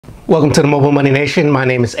Welcome to the Mobile Money Nation. My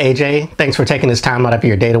name is AJ. Thanks for taking this time out of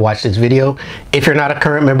your day to watch this video. If you're not a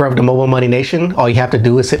current member of the Mobile Money Nation, all you have to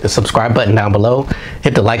do is hit the subscribe button down below,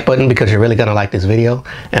 hit the like button because you're really going to like this video,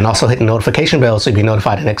 and also hit the notification bell so you'll be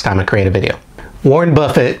notified the next time I create a video. Warren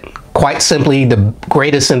Buffett, quite simply the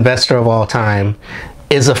greatest investor of all time,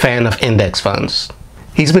 is a fan of index funds.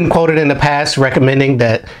 He's been quoted in the past recommending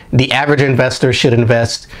that the average investor should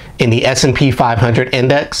invest in the S&P 500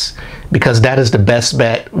 index because that is the best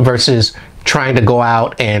bet versus trying to go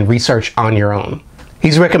out and research on your own.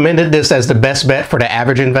 He's recommended this as the best bet for the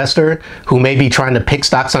average investor who may be trying to pick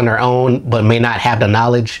stocks on their own but may not have the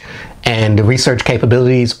knowledge and the research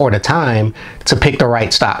capabilities or the time to pick the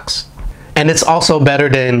right stocks. And it's also better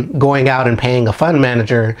than going out and paying a fund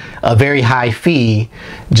manager a very high fee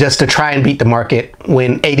just to try and beat the market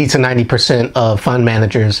when 80 to 90% of fund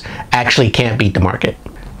managers actually can't beat the market.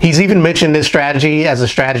 He's even mentioned this strategy as a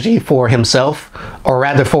strategy for himself, or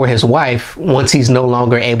rather for his wife, once he's no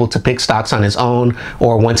longer able to pick stocks on his own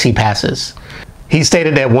or once he passes. He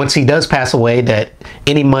stated that once he does pass away, that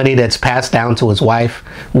any money that's passed down to his wife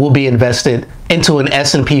will be invested into an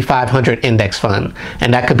S&P 500 index fund.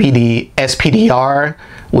 And that could be the SPDR,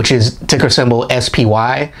 which is ticker symbol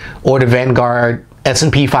SPY, or the Vanguard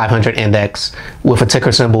S&P 500 index with a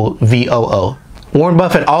ticker symbol VOO. Warren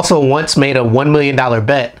Buffett also once made a $1 million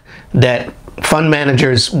bet that fund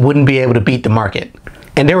managers wouldn't be able to beat the market.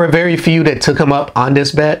 And there were very few that took him up on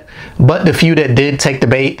this bet, but the few that did take the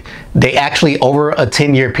bait, they actually over a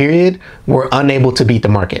 10-year period were unable to beat the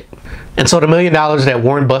market. And so the $1 million that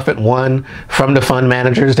Warren Buffett won from the fund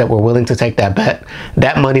managers that were willing to take that bet,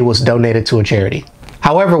 that money was donated to a charity.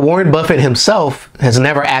 However, Warren Buffett himself has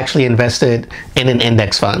never actually invested in an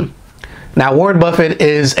index fund. Now, Warren Buffett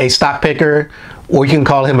is a stock picker, or you can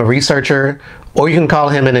call him a researcher, or you can call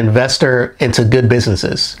him an investor into good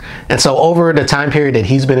businesses. And so over the time period that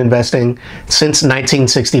he's been investing since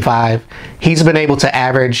 1965, he's been able to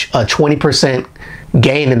average a 20%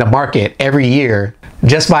 gain in the market every year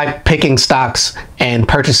just by picking stocks and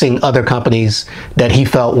purchasing other companies that he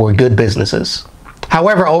felt were good businesses.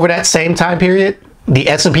 However, over that same time period, the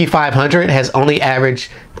S&P 500 has only averaged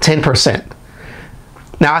 10%.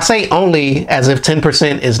 Now, I say only as if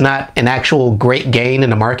 10% is not an actual great gain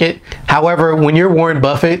in the market. However, when you're Warren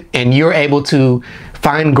Buffett and you're able to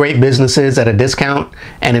find great businesses at a discount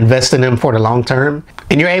and invest in them for the long term,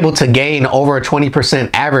 and you're able to gain over a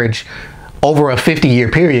 20% average over a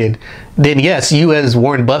 50-year period, then yes, you as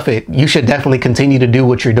Warren Buffett, you should definitely continue to do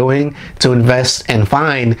what you're doing to invest and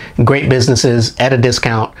find great businesses at a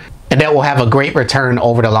discount, and that will have a great return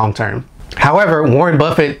over the long term. However, Warren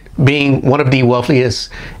Buffett, being one of the wealthiest,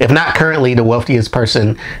 if not currently the wealthiest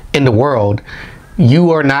person in the world,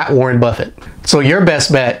 you are not Warren Buffett. So your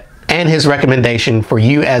best bet and his recommendation for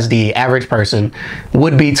you as the average person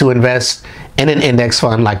would be to invest in an index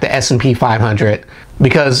fund like the S&P 500,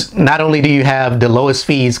 because not only do you have the lowest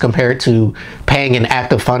fees compared to paying an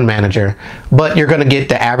active fund manager, but you're going to get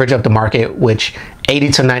the average of the market, which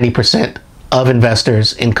 80 to 90% of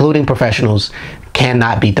investors, including professionals,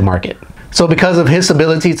 cannot beat the market. So because of his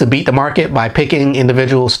ability to beat the market by picking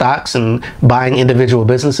individual stocks and buying individual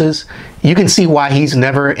businesses, you can see why he's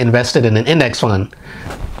never invested in an index fund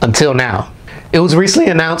until now. It was recently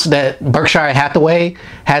announced that Berkshire Hathaway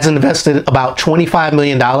has invested about $25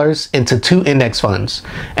 million into 2 index funds.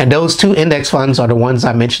 And those 2 index funds are the ones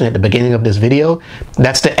I mentioned at the beginning of this video.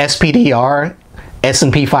 That's the SPDR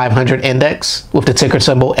S&P 500 index with the ticker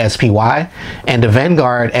symbol SPY, and the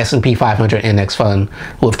Vanguard S&P 500 index fund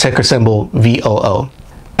with ticker symbol VOO.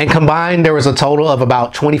 And combined, there was a total of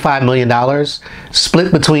about $25 million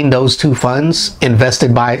split between those 2 funds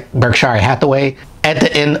invested by Berkshire Hathaway at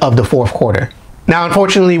the end of the 4th quarter. Now,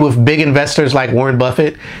 unfortunately, with big investors like Warren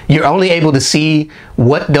Buffett, you're only able to see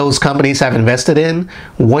what those companies have invested in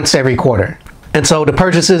once every quarter. And so the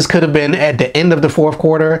purchases could have been at the end of the 4th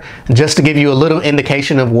quarter, just to give you a little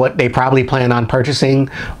indication of what they probably plan on purchasing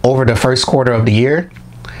over the 1st quarter of the year.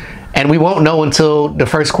 And we won't know until the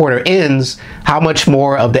 1st quarter ends how much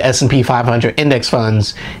more of the S&P 500 index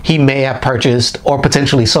funds he may have purchased or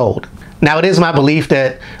potentially sold. Now, it is my belief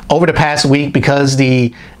that over the past week, because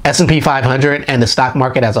the S&P 500 and the stock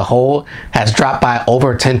market as a whole has dropped by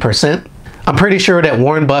over 10%, I'm pretty sure that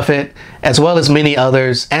Warren Buffett, as well as many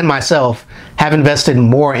others and myself, have invested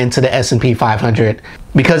more into the S&P 500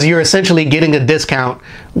 because you're essentially getting a discount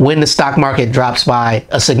when the stock market drops by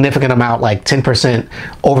a significant amount, like 10%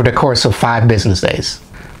 over the course of 5 business days.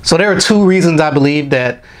 So there are 2 reasons I believe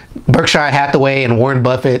that Berkshire Hathaway and Warren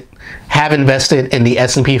Buffett have invested in the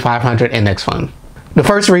S&P 500 index fund. The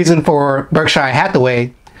first reason for Berkshire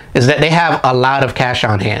Hathaway is that they have a lot of cash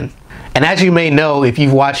on hand. And as you may know, if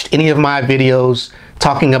you've watched any of my videos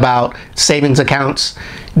talking about savings accounts,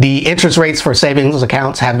 the interest rates for savings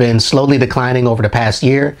accounts have been slowly declining over the past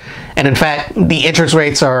year. And in fact, the interest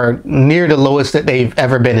rates are near the lowest that they've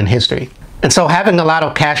ever been in history. And so having a lot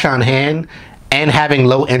of cash on hand and having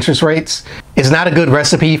low interest rates is not a good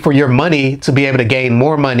recipe for your money to be able to gain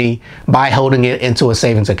more money by holding it into a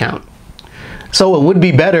savings account. So it would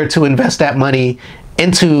be better to invest that money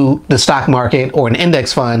into the stock market or an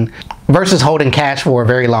index fund versus holding cash for a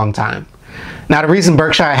very long time. Now, the reason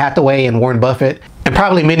Berkshire Hathaway and Warren Buffett and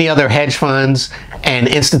probably many other hedge funds and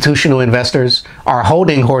institutional investors are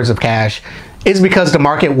holding hordes of cash is because the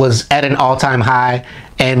market was at an all-time high,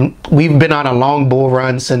 and we've been on a long bull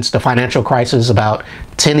run since the financial crisis about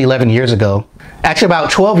 10, 11 years ago. Actually,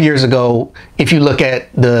 about 12 years ago, if you look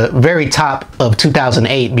at the very top of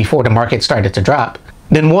 2008 before the market started to drop,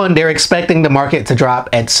 then one, they're expecting the market to drop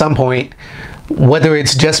at some point, whether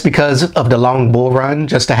it's just because of the long bull run,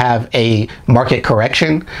 just to have a market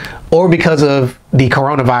correction, or because of the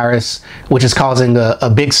coronavirus, which is causing a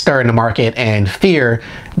big stir in the market and fear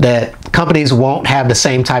that companies won't have the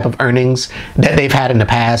same type of earnings that they've had in the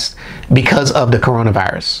past because of the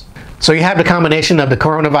coronavirus. So you have the combination of the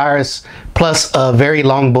coronavirus plus a very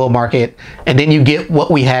long bull market, and then you get what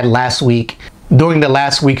we had last week, during the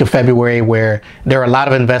last week of February, where there are a lot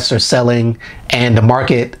of investors selling and the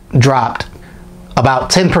market dropped about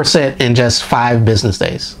 10% in just 5 business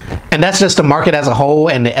days. And that's just the market as a whole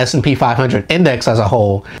and the S&P 500 index as a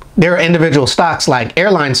whole. There are individual stocks like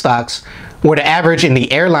airline stocks where the average in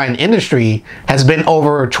the airline industry has been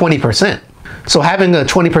over 20%. So having a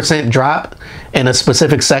 20% drop in a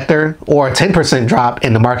specific sector or a 10% drop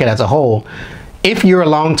in the market as a whole, if you're a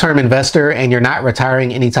long-term investor and you're not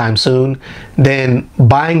retiring anytime soon, then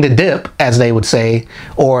buying the dip, as they would say,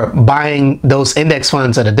 or buying those index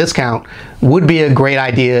funds at a discount would be a great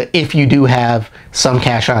idea if you do have some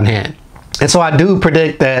cash on hand. And so I do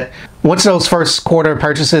predict that once those first quarter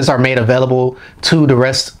purchases are made available to the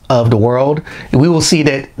rest of the world, we will see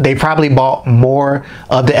that they probably bought more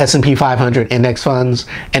of the S&P 500 index funds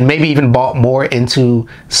and maybe even bought more into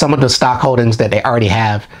some of the stock holdings that they already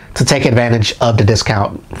have to take advantage of the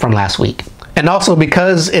discount from last week. And also,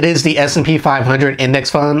 because it is the S&P 500 index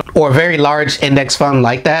fund or a very large index fund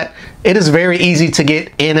like that, it is very easy to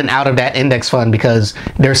get in and out of that index fund because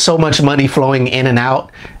there's so much money flowing in and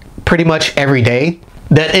out pretty much every day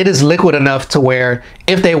that it is liquid enough to where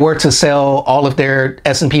if they were to sell all of their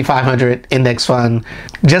S&P 500 index fund,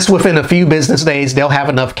 just within a few business days, they'll have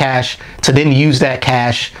enough cash to then use that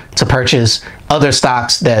cash to purchase other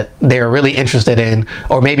stocks that they're really interested in,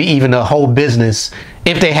 or maybe even a whole business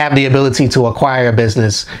if they have the ability to acquire a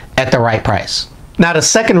business at the right price. Now, the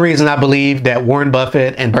second reason I believe that Warren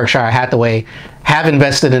Buffett and Berkshire Hathaway have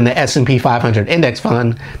invested in the S&P 500 index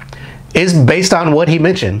fund is based on what he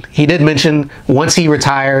mentioned. He did mention once he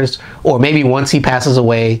retires or maybe once he passes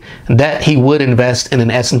away that he would invest in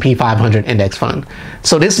an S&P 500 index fund.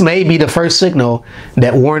 So this may be the first signal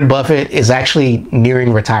that Warren Buffett is actually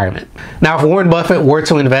nearing retirement. Now, if Warren Buffett were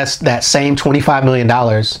to invest that same $25 million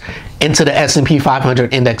into the S&P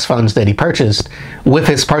 500 index funds that he purchased with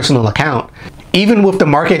his personal account, even with the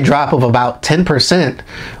market drop of about 10%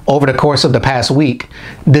 over the course of the past week,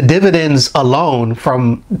 the dividends alone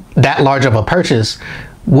from that large of a purchase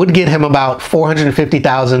would get him about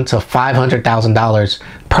 $450,000 to $500,000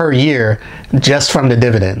 per year just from the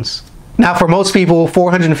dividends. Now, for most people,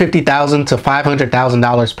 $450,000 to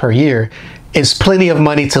 $500,000 per year is plenty of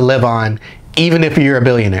money to live on, even if you're a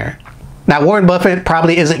billionaire. Now, Warren Buffett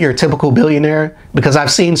probably isn't your typical billionaire because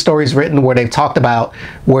I've seen stories written where they've talked about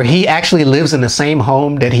where he actually lives in the same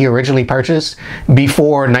home that he originally purchased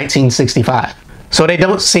before 1965. So they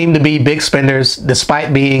don't seem to be big spenders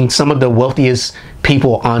despite being some of the wealthiest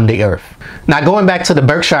people on the earth. Now, going back to the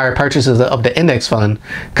Berkshire purchases of the index fund,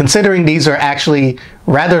 considering these are actually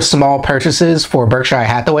rather small purchases for Berkshire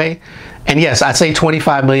Hathaway, and yes, I'd say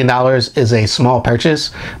 $25 million is a small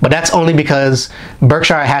purchase, but that's only because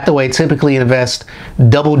Berkshire Hathaway typically invests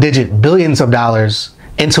double-digit billions of dollars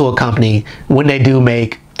into a company when they do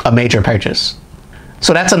make a major purchase.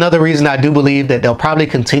 So that's another reason I do believe that they'll probably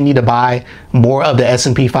continue to buy more of the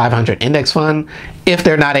S&P 500 index fund if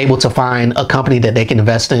they're not able to find a company that they can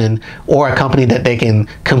invest in or a company that they can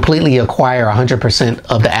completely acquire 100%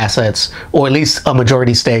 of the assets, or at least a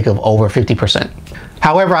majority stake of over 50%.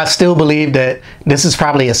 However, I still believe that this is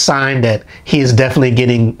probably a sign that he is definitely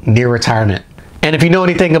getting near retirement. And if you know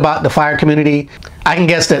anything about the FIRE community, I can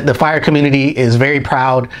guess that the FIRE community is very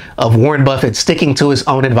proud of Warren Buffett sticking to his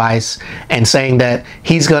own advice and saying that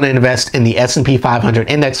he's going to invest in the S&P 500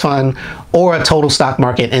 index fund or a total stock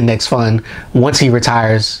market index fund once he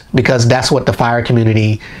retires, because that's what the FIRE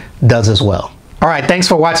community does as well. All right, thanks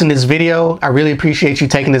for watching this video. I really appreciate you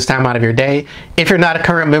taking this time out of your day. If you're not a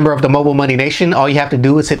current member of the Mobile Money Nation, all you have to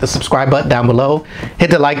do is hit the subscribe button down below, hit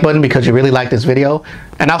the like button because you really like this video,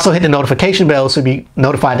 and also hit the notification bell so you'll be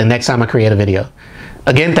notified the next time I create a video.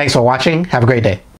 Again, thanks for watching. Have a great day.